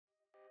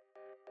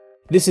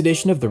This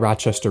edition of the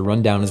Rochester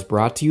Rundown is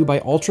brought to you by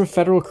Ultra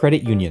Federal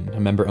Credit Union, a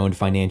member-owned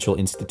financial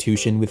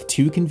institution with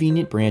 2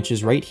 convenient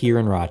branches right here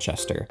in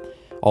Rochester.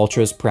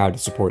 Ultra is proud to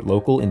support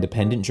local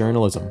independent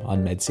journalism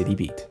on MedCity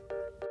Beat.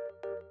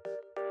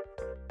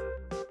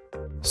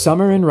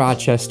 Summer in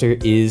Rochester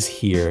is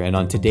here, and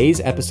on today's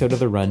episode of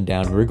The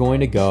Rundown, we're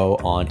going to go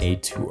on a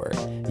tour.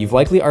 You've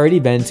likely already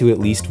been to at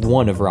least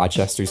one of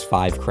Rochester's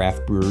 5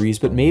 craft breweries,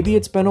 but maybe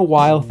it's been a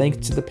while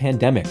thanks to the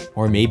pandemic,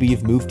 or maybe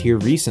you've moved here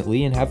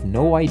recently and have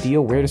no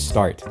idea where to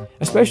start.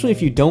 Especially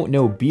if you don't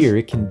know beer,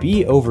 it can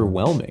be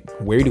overwhelming.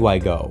 Where do I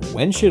go?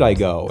 When should I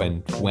go?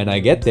 And when I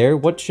get there,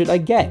 what should I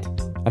get?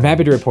 I'm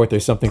happy to report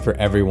there's something for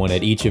everyone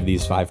at each of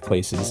these 5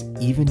 places,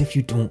 even if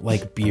you don't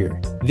like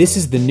beer. This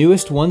is the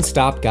newest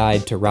one-stop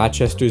guide to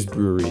Rochester's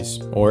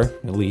breweries, or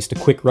at least a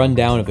quick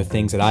rundown of the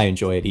things that I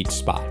enjoy at each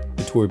spot.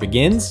 The tour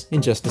begins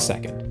in just a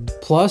second.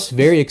 Plus,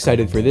 very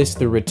excited for this,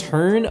 the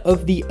return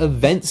of the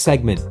event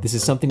segment. This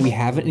is something we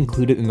haven't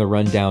included in the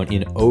rundown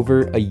in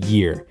over a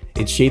year.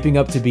 It's shaping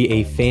up to be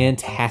a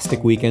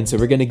fantastic weekend, so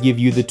we're going to give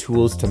you the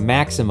tools to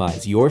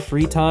maximize your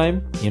free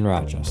time in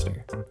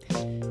Rochester.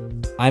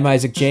 I'm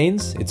Isaac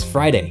Janes. It's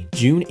Friday,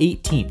 June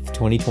 18th,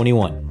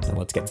 2021, and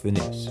let's get to the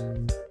news.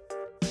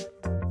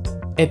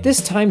 At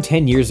this time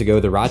 10 years ago,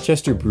 the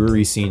Rochester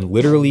brewery scene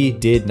literally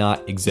did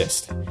not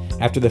exist.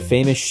 After the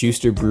famous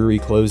Schuster Brewery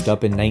closed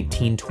up in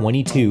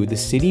 1922, the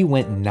city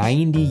went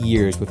 90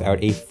 years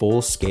without a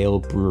full-scale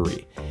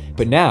brewery.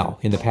 But now,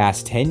 in the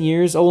past 10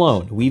 years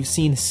alone, we've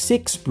seen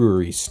 6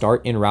 breweries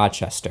start in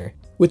Rochester.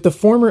 With the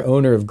former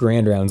owner of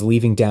Grand Rounds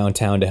leaving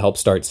downtown to help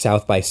start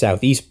South by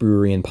Southeast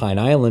Brewery in Pine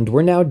Island,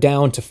 we're now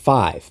down to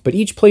 5, but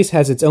each place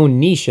has its own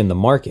niche in the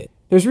market.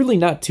 There's really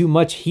not too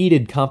much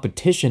heated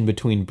competition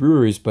between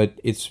brewers, but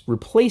it's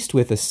replaced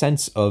with a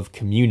sense of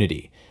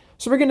community.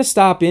 So we're going to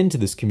stop into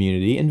this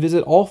community and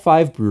visit all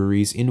 5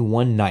 breweries in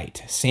one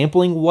night,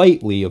 sampling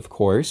lightly, of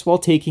course, while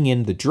taking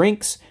in the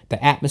drinks,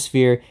 the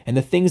atmosphere, and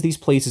the things these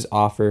places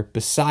offer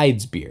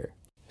besides beer.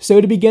 So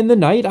to begin the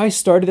night, I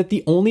started at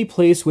the only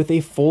place with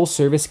a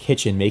full-service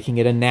kitchen, making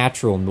it a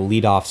natural in the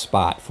lead-off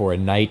spot for a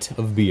night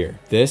of beer.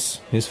 This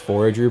is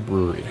Forager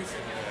Brewery.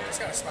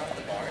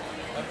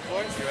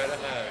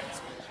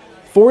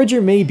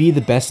 Forager may be the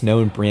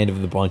best-known brand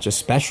of the bunch,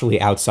 especially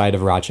outside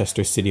of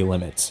Rochester city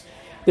limits.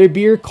 Their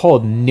beer,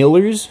 called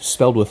Nillers,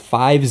 spelled with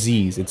 5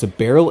 Z's, it's a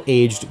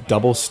barrel-aged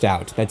double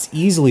stout that's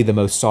easily the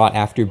most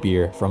sought-after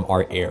beer from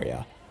our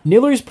area.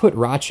 Nillers put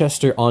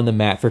Rochester on the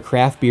map for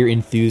craft beer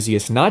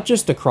enthusiasts not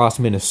just across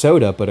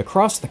Minnesota, but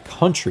across the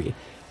country.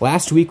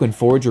 Last week when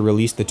Forager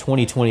released the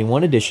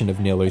 2021 edition of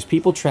Nillers,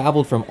 people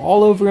traveled from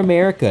all over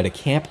America to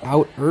camp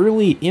out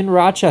early in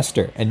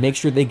Rochester and make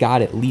sure they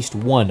got at least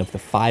one of the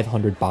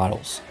 500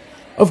 bottles.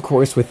 Of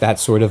course, with that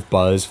sort of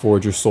buzz,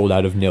 Forager sold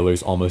out of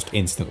Nillers almost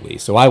instantly,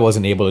 so I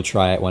wasn't able to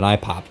try it when I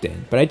popped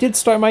in. But I did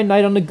start my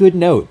night on a good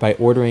note by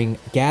ordering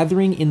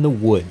Gathering in the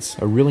Woods,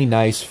 a really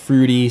nice,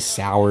 fruity,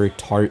 sour,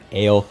 tart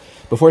ale,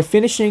 before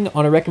finishing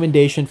on a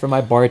recommendation from my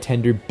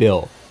bartender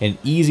Bill, an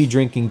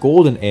easy-drinking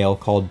golden ale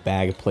called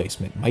Bag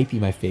Placement. Might be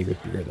my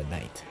favorite beer of the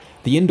night.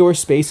 The indoor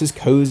space is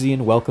cozy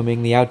and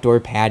welcoming, the outdoor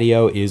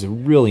patio is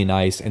really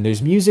nice, and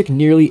there's music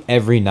nearly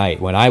every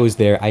night. When I was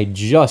there, I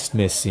just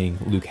missed seeing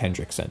Luke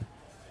Hendrickson.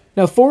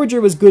 Now, Forager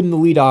was good in the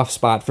lead-off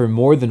spot for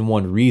more than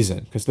one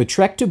reason, because the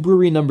trek to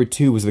brewery number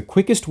 2 was the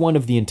quickest one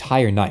of the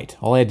entire night.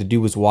 All I had to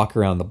do was walk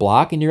around the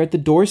block, and you're at the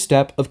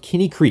doorstep of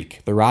Kinney Creek,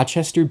 the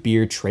Rochester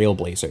beer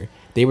trailblazer.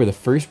 They were the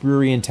first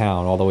brewery in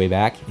town all the way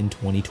back in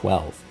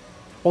 2012.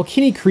 While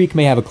Kinney Creek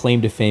may have a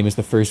claim to fame as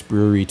the first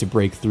brewery to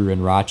break through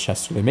in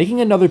Rochester, they're making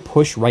another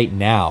push right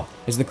now.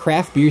 As the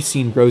craft beer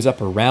scene grows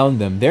up around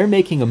them, they're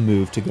making a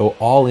move to go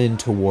all in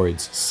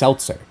towards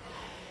seltzer.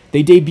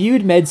 They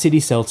debuted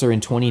MedCity Seltzer in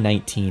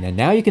 2019, and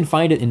now you can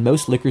find it in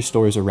most liquor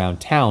stores around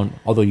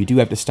town, although you do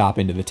have to stop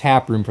into the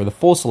tap room for the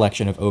full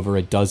selection of over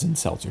a dozen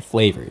seltzer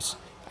flavors.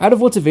 Out of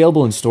what's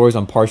available in stores,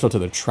 I'm partial to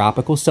the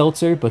tropical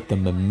seltzer, but the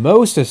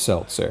Mimosa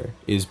Seltzer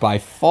is by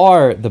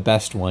far the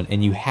best one,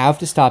 and you have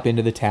to stop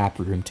into the tap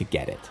room to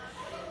get it.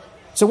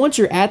 So once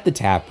you're at the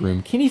tap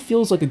room, Kinney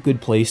feels like a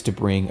good place to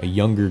bring a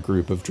younger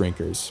group of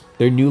drinkers.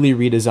 Their newly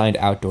redesigned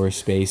outdoor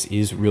space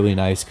is really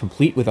nice,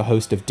 complete with a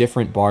host of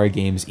different bar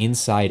games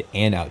inside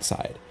and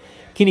outside.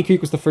 Kinney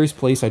Creek was the first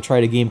place I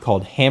tried a game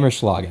called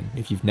Hammerschlagen.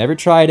 If you've never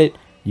tried it,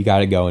 you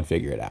gotta go and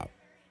figure it out.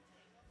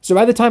 So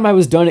by the time I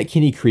was done at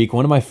Kinney Creek,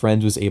 one of my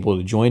friends was able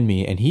to join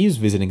me, and he's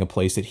visiting a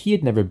place that he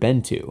had never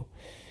been to.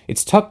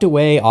 It's tucked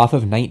away off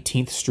of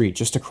 19th Street,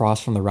 just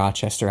across from the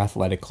Rochester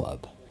Athletic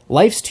Club.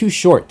 Life's too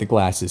short, the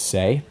glasses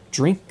say.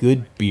 Drink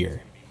good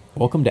beer.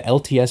 Welcome to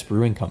LTS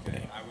Brewing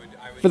Company.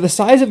 For the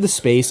size of the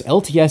space,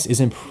 LTS is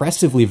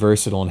impressively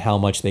versatile in how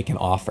much they can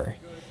offer.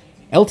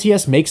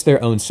 LTS makes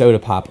their own soda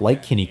pop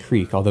like Kinney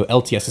Creek, although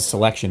LTS's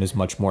selection is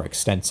much more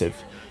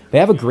extensive. They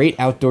have a great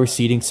outdoor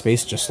seating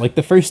space just like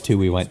the first 2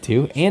 we went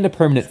to, and a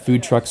permanent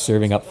food truck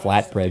serving up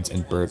flatbreads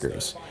and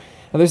burgers.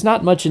 Now, there's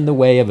not much in the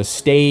way of a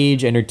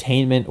stage,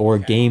 entertainment, or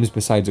games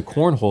besides a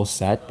cornhole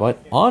set,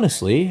 but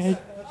honestly, I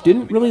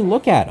didn't really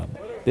look at them.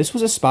 This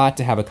was a spot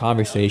to have a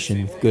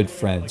conversation with good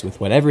friends with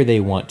whatever they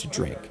want to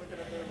drink.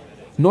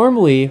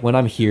 Normally, when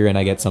I'm here and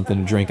I get something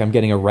to drink, I'm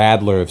getting a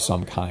radler of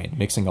some kind,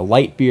 mixing a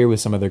light beer with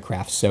some of their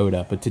craft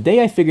soda, but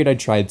today I figured I'd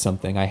tried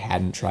something I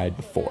hadn't tried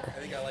before.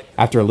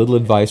 After a little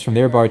advice from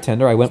their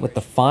bartender, I went with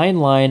the Fine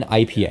Line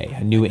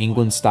IPA, a New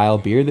England-style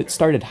beer that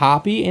started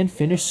hoppy and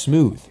finished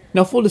smooth.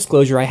 Now, full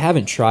disclosure, I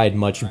haven't tried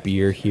much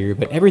beer here,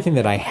 but everything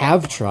that I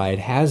have tried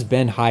has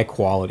been high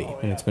quality,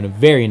 and it's been a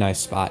very nice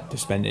spot to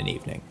spend an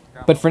evening.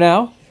 But for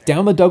now,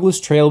 down the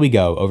Douglas Trail we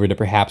go, over to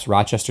perhaps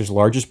Rochester's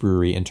largest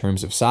brewery in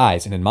terms of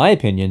size, and in my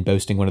opinion,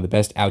 boasting one of the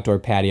best outdoor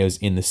patios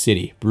in the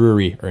city,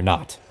 brewery or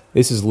not.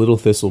 This is Little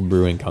Thistle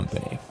Brewing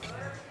Company.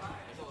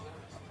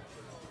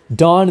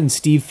 Don and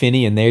Steve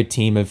Finney and their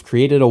team have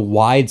created a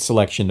wide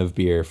selection of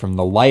beer, from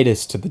the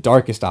lightest to the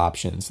darkest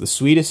options, the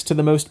sweetest to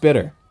the most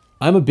bitter.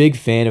 I'm a big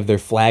fan of their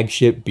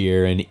flagship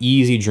beer, an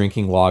easy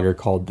drinking lager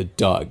called the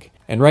Doug.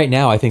 And right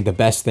now, I think the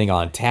best thing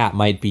on tap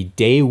might be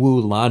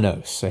Daewoo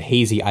Lanos, a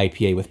hazy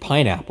IPA with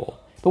pineapple.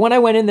 But when I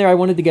went in there, I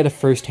wanted to get a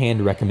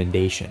first-hand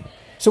recommendation.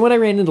 So when I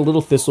ran into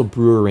Little Thistle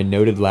brewer and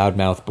noted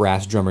loudmouth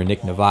brass drummer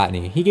Nick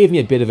Novotny, he gave me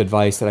a bit of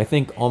advice that I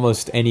think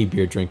almost any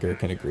beer drinker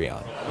can agree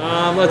on.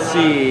 Let's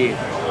see.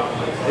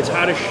 It's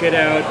hot as shit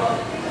out.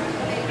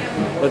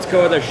 Let's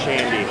go with a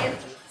shandy.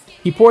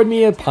 He poured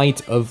me a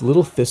pint of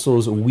Little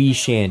Thistle's Wee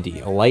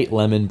Shandy, a light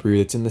lemon brew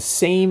that's in the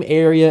same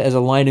area as a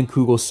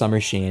Leinenkugel Summer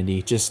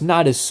Shandy, just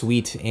not as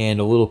sweet and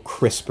a little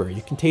crisper.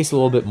 You can taste a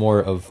little bit more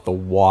of the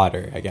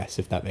water, I guess,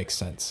 if that makes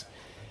sense.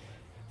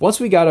 Once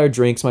we got our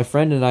drinks, my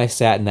friend and I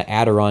sat in the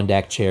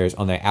Adirondack chairs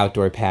on their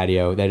outdoor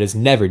patio that has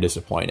never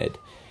disappointed.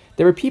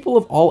 There were people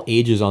of all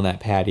ages on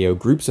that patio,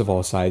 groups of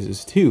all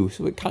sizes too,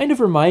 so it kind of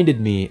reminded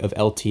me of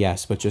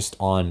LTS, but just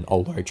on a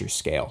larger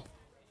scale.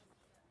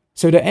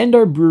 So to end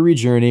our brewery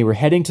journey, we're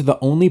heading to the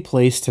only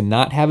place to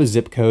not have a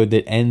zip code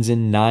that ends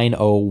in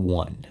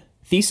 901.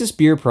 Thesis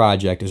Beer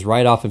Project is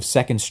right off of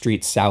 2nd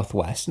Street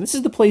Southwest, and this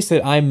is the place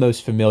that I'm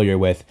most familiar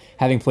with,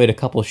 having played a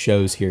couple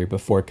shows here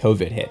before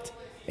COVID hit.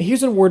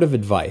 Here's a word of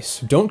advice.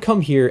 Don't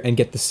come here and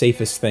get the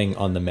safest thing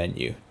on the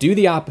menu. Do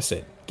the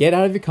opposite. Get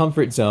out of your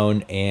comfort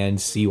zone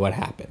and see what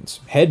happens.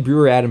 Head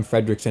brewer Adam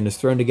Fredrickson has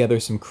thrown together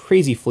some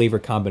crazy flavor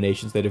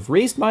combinations that have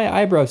raised my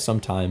eyebrows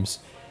sometimes,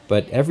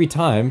 but every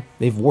time,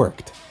 they've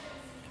worked.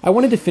 I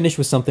wanted to finish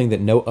with something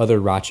that no other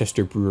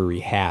Rochester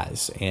brewery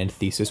has, and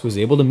Thesis was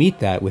able to meet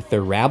that with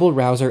their Rabble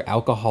Rouser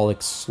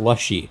Alcoholic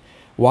Slushy.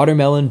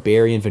 Watermelon,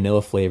 berry, and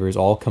vanilla flavors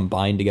all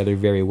combined together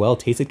very well.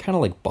 Tasted kind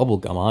of like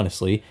bubblegum,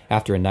 honestly.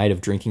 After a night of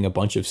drinking a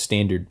bunch of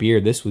standard beer,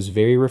 this was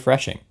very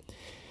refreshing.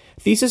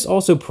 Thesis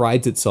also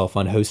prides itself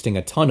on hosting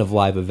a ton of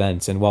live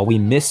events, and while we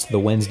missed the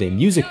Wednesday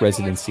music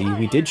residency,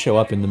 we did show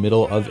up in the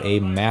middle of a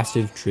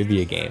massive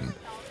trivia game.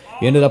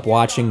 We ended up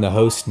watching the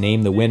host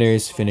name the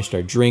winners, finished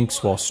our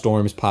drinks while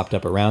storms popped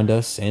up around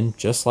us, and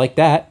just like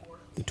that,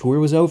 the tour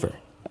was over.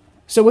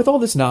 So with all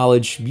this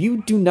knowledge,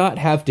 you do not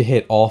have to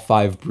hit all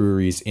 5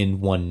 breweries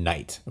in one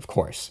night, of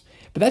course.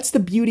 But that's the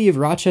beauty of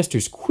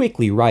Rochester's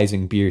quickly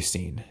rising beer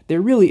scene. There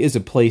really is a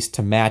place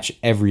to match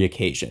every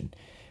occasion.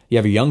 You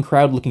have a young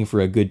crowd looking for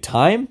a good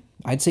time?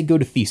 I'd say go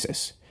to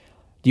Thesis.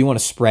 Do you want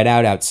to spread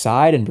out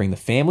outside and bring the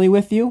family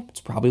with you?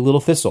 It's probably Little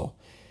Thistle.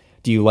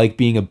 Do you like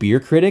being a beer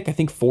critic? I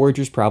think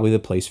Forager's probably the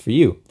place for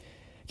you.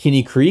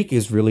 Kinney Creek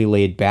is really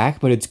laid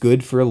back, but it's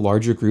good for a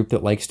larger group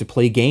that likes to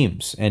play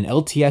games, and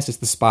LTS is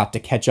the spot to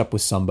catch up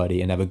with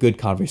somebody and have a good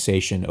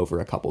conversation over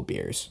a couple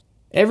beers.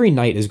 Every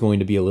night is going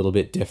to be a little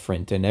bit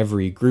different, and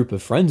every group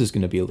of friends is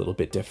going to be a little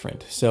bit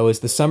different. So as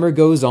the summer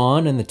goes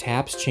on and the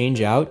taps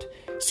change out,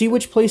 see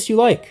which place you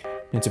like.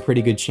 It's a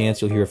pretty good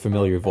chance you'll hear a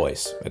familiar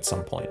voice at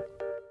some point.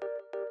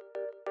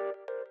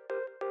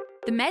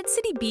 The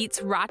MedCity Beats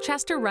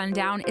Rochester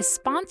Rundown is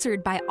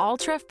sponsored by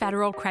Altra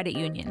Federal Credit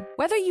Union.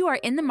 Whether you are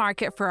in the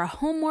market for a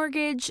home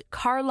mortgage,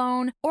 car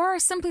loan, or are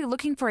simply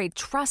looking for a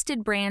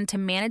trusted brand to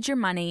manage your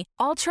money,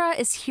 Altra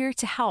is here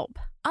to help.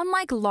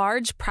 Unlike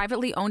large,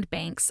 privately owned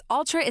banks,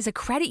 Altra is a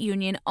credit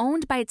union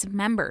owned by its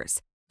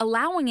members,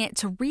 allowing it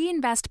to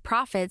reinvest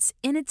profits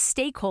in its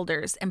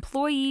stakeholders,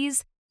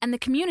 employees, and the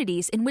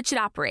communities in which it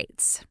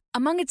operates.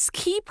 Among its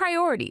key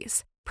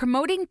priorities,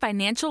 promoting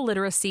financial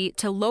literacy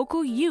to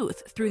local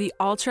youth through the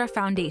Altra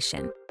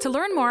Foundation. To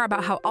learn more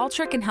about how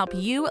Altra can help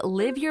you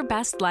live your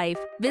best life,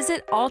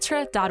 visit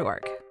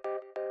altra.org.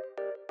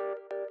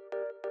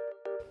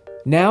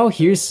 Now,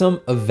 here's some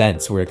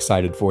events we're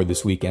excited for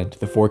this weekend.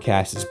 The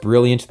forecast is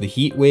brilliant, the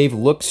heat wave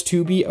looks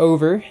to be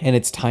over, and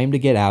it's time to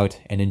get out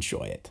and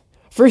enjoy it.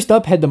 First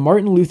up, head to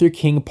Martin Luther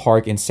King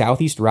Park in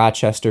southeast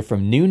Rochester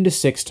from noon to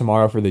 6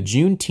 tomorrow for the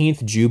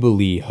Juneteenth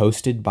Jubilee,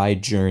 hosted by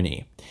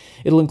Journey.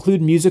 It'll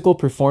include musical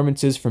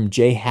performances from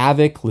Jay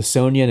Havoc,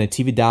 Lasonia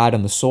Natividad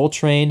on the Soul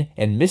Train,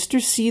 and Mr.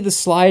 C the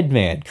Slide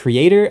Man,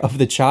 creator of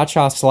the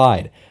Cha-Cha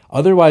Slide,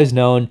 otherwise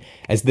known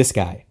as this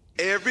guy.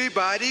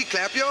 Everybody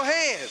clap your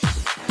hands!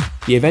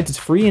 The event is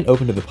free and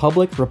open to the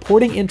public.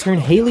 Reporting intern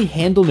Haley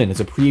Handelman is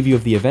a preview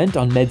of the event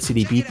on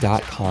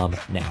medcitybeat.com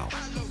now.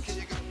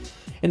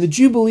 And the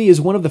Jubilee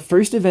is one of the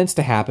first events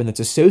to happen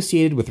that's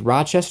associated with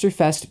Rochester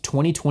Fest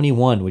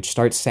 2021, which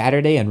starts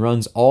Saturday and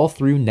runs all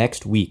through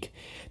next week.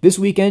 This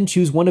weekend,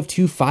 choose one of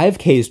 2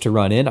 5Ks to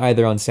run in,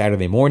 either on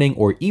Saturday morning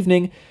or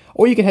evening,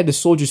 or you can head to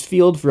Soldiers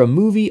Field for a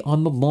movie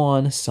on the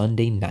lawn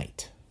Sunday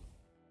night.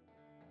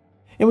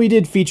 And we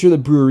did feature the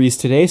breweries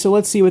today, so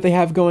let's see what they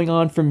have going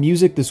on for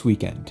music this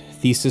weekend.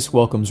 Thesis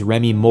welcomes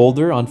Remy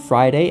Mulder on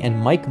Friday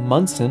and Mike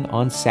Munson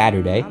on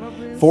Saturday.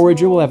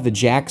 Forager will have the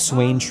Jack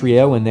Swain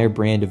Trio and their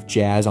brand of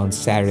jazz on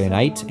Saturday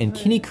night, and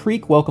Kinney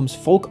Creek welcomes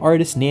folk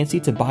artist Nancy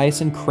Tobias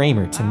and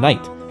Kramer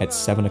tonight at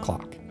 7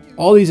 o'clock.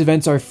 All these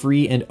events are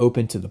free and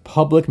open to the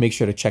public. Make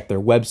sure to check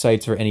their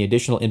websites for any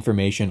additional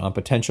information on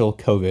potential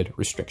COVID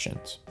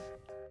restrictions.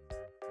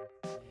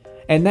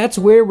 And that's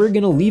where we're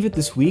going to leave it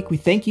this week. We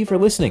thank you for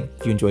listening.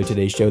 If you enjoyed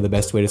today's show, the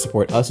best way to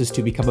support us is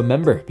to become a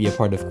member. Be a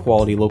part of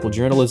quality local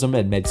journalism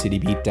at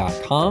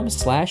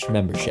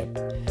medcitybeat.com/membership.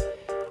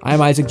 I'm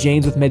Isaac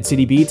James with Med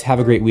City Beat. Have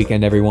a great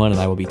weekend, everyone,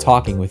 and I will be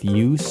talking with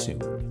you soon.